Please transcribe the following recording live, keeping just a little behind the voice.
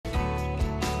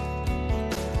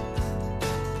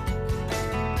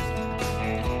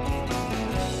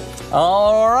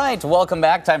All right, welcome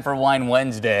back. Time for Wine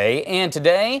Wednesday. And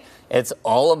today, it's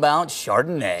all about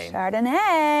Chardonnay.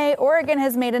 Chardonnay. Oregon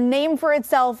has made a name for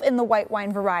itself in the white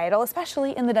wine varietal,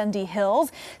 especially in the Dundee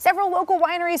Hills. Several local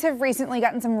wineries have recently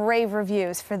gotten some rave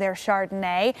reviews for their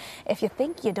Chardonnay. If you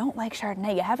think you don't like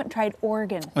Chardonnay, you haven't tried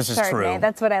Oregon This is Chardonnay. true.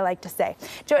 That's what I like to say.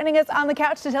 Joining us on the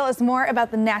couch to tell us more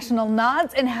about the national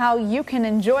nods and how you can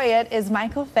enjoy it is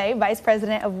Michael Fay, Vice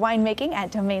President of Winemaking at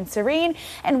Domaine Serene,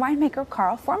 and winemaker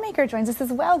Carl Formaker joins us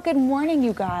as well. Good morning,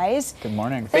 you guys. Good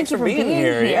morning. Thanks you for being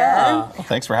here. Yeah. Well,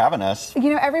 thanks for having us.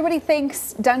 You know, everybody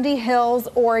thinks Dundee Hills,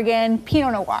 Oregon,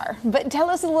 Pinot Noir, but tell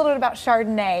us a little bit about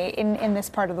Chardonnay in this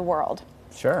part of the world.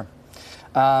 Sure.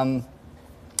 We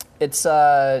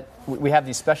have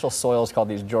these special soils called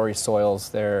these Jory soils.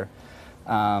 They're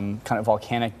kind of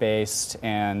volcanic based,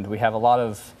 and we have a lot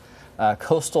of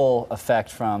coastal effect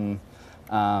from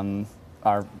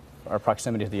our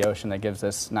proximity to the ocean that gives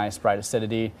this nice bright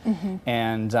acidity.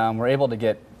 And we're able to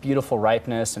get beautiful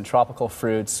ripeness and tropical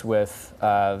fruits with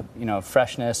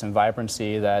freshness and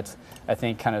vibrancy that I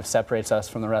think kind of separates us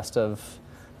from the rest of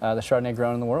the Chardonnay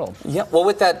grown in the world. Yeah, well,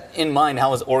 with that in mind,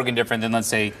 how is Oregon different than, let's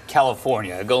say,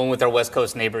 California? Going with our West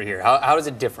Coast neighbor here, how is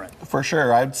it different? For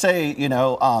sure. I'd say,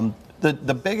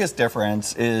 the biggest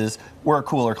difference is we're a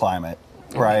cooler climate.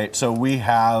 Right, so we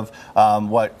have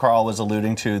what Carl was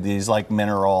alluding to, these like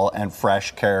mineral and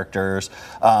fresh characters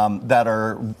that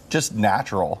are just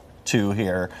natural to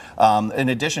here. In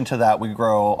addition to that, we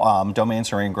grow, Domaine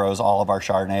Serene grows all of our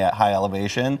Chardonnay at high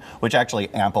elevation, which actually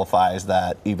amplifies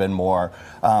that even more.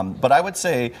 But I would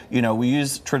say, we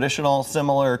use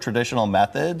similar traditional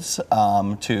methods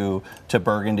to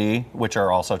Burgundy, which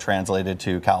are also translated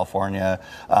to California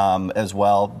as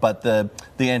well. But the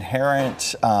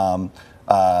inherent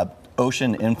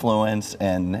ocean influence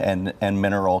and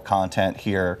mineral content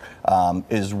here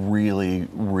is really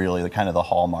the kind of the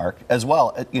hallmark as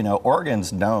well.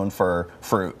 Oregon's known for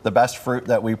fruit. The best fruit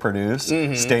that we produce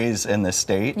stays in the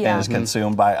state and is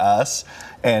consumed by us.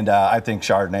 And I think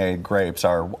Chardonnay grapes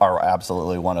are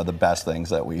absolutely one of the best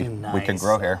things that we can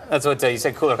grow here. That's what you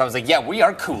said, cooler. I was like, yeah, we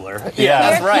are cooler. Yeah,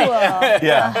 that's right. Cool.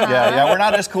 Yeah. We're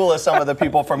not as cool as some of the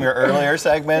people from your earlier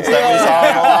segments that we saw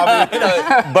in the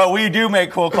lobby, but we do make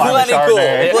cool climate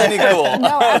Chardonnay. Plenty cool.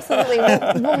 No, absolutely.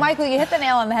 Well, Michael, you hit the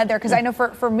nail on the head there, because I know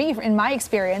for me, in my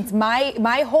experience,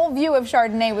 my whole view of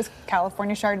Chardonnay was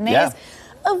California Chardonnays. Yeah.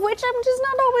 Of which I'm just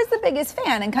not always the biggest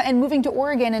fan. And moving to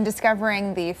Oregon and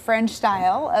discovering the French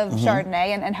style of Chardonnay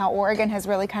and how Oregon has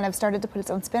really kind of started to put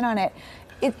its own spin on it,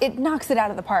 it knocks it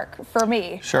out of the park for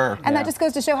me. Sure. And that just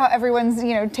goes to show how everyone's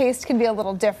taste can be a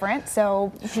little different.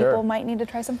 So people might need to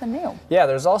try something new. Yeah,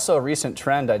 there's also a recent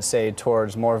trend, I'd say,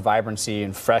 towards more vibrancy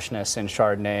and freshness in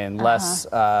Chardonnay and less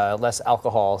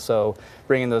alcohol. So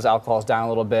bringing those alcohols down a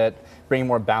little bit, bringing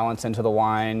more balance into the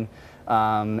wine.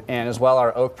 And as well,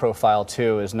 our oak profile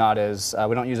too is not as,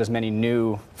 we don't use as many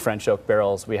new French oak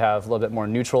barrels. We have a little bit more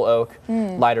neutral oak,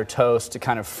 lighter toast to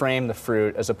kind of frame the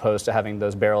fruit as opposed to having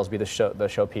those barrels be the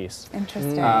showpiece.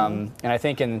 Interesting. And I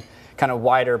think in kind of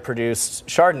wider produced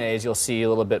Chardonnays, you'll see a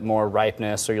little bit more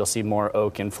ripeness, or you'll see more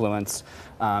oak influence,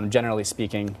 generally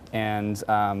speaking. And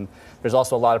there's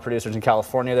also a lot of producers in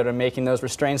California that are making those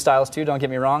restrained styles too, don't get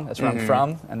me wrong. That's where I'm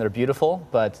from, and they're beautiful.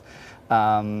 But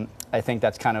I think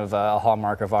that's kind of a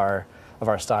hallmark of our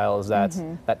style, is that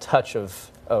that touch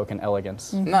of oak and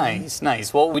elegance.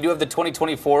 Nice. Well, we do have the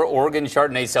 2024 Oregon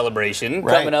Chardonnay celebration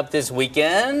coming up this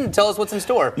weekend. Tell us what's in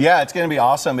store. Yeah, it's going to be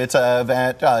awesome. It's an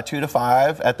event 2 to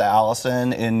 5 at the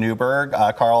Allison in Newburgh.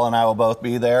 Carl and I will both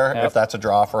be there, if that's a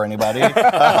draw for anybody.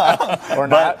 Or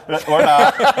not.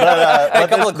 A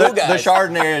couple of cool guys. The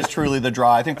Chardonnay is truly the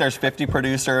draw. I think there's 50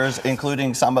 producers,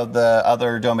 including some of the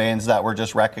other domains that were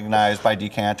just recognized by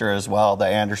Decanter as well. The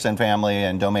Anderson family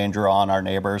and Domaine Serene, our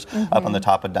neighbors up on the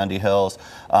top of Dundee Hills.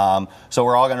 So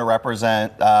we're all going to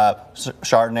represent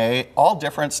Chardonnay, all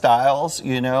different styles,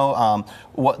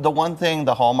 the one thing,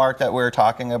 the hallmark that we were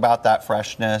talking about, that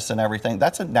freshness and everything,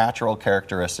 that's a natural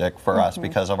characteristic for us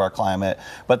because of our climate.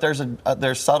 But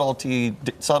there's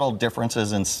subtle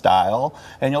differences in style,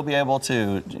 and you'll be able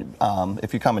to,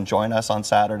 if you come and join us on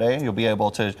Saturday, you'll be able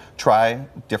to try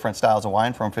different styles of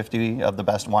wine from 50 of the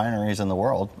best wineries in the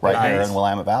world here in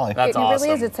Willamette Valley. That's awesome. It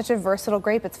really is. It's such a versatile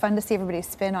grape. It's fun to see everybody's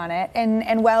spin on it. And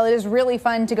And while it is really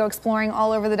fun to go exploring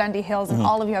all over the Dundee Hills, and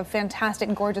all of you have fantastic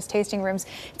and gorgeous tasting rooms,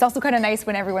 it's also kind of nice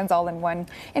when everyone's all in one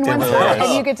really spot, is.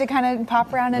 and you get to kind of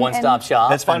pop around and One-stop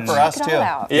shop. It's fun for us check it too. all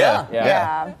out. Yeah.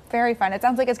 Yeah, very fun. It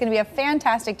sounds like it's going to be a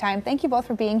fantastic time. Thank you both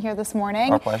for being here this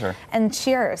morning. Our pleasure. And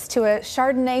cheers to a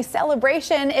Chardonnay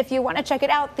celebration. If you want to check it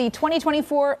out, the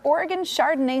 2024 Oregon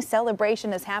Chardonnay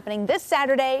Celebration is happening this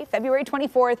Saturday, February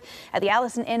 24th at the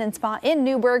Allison Inn and Spa in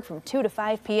Newburgh from 2 to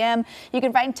 5 p.m. You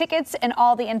can find tickets and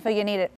all the info you need at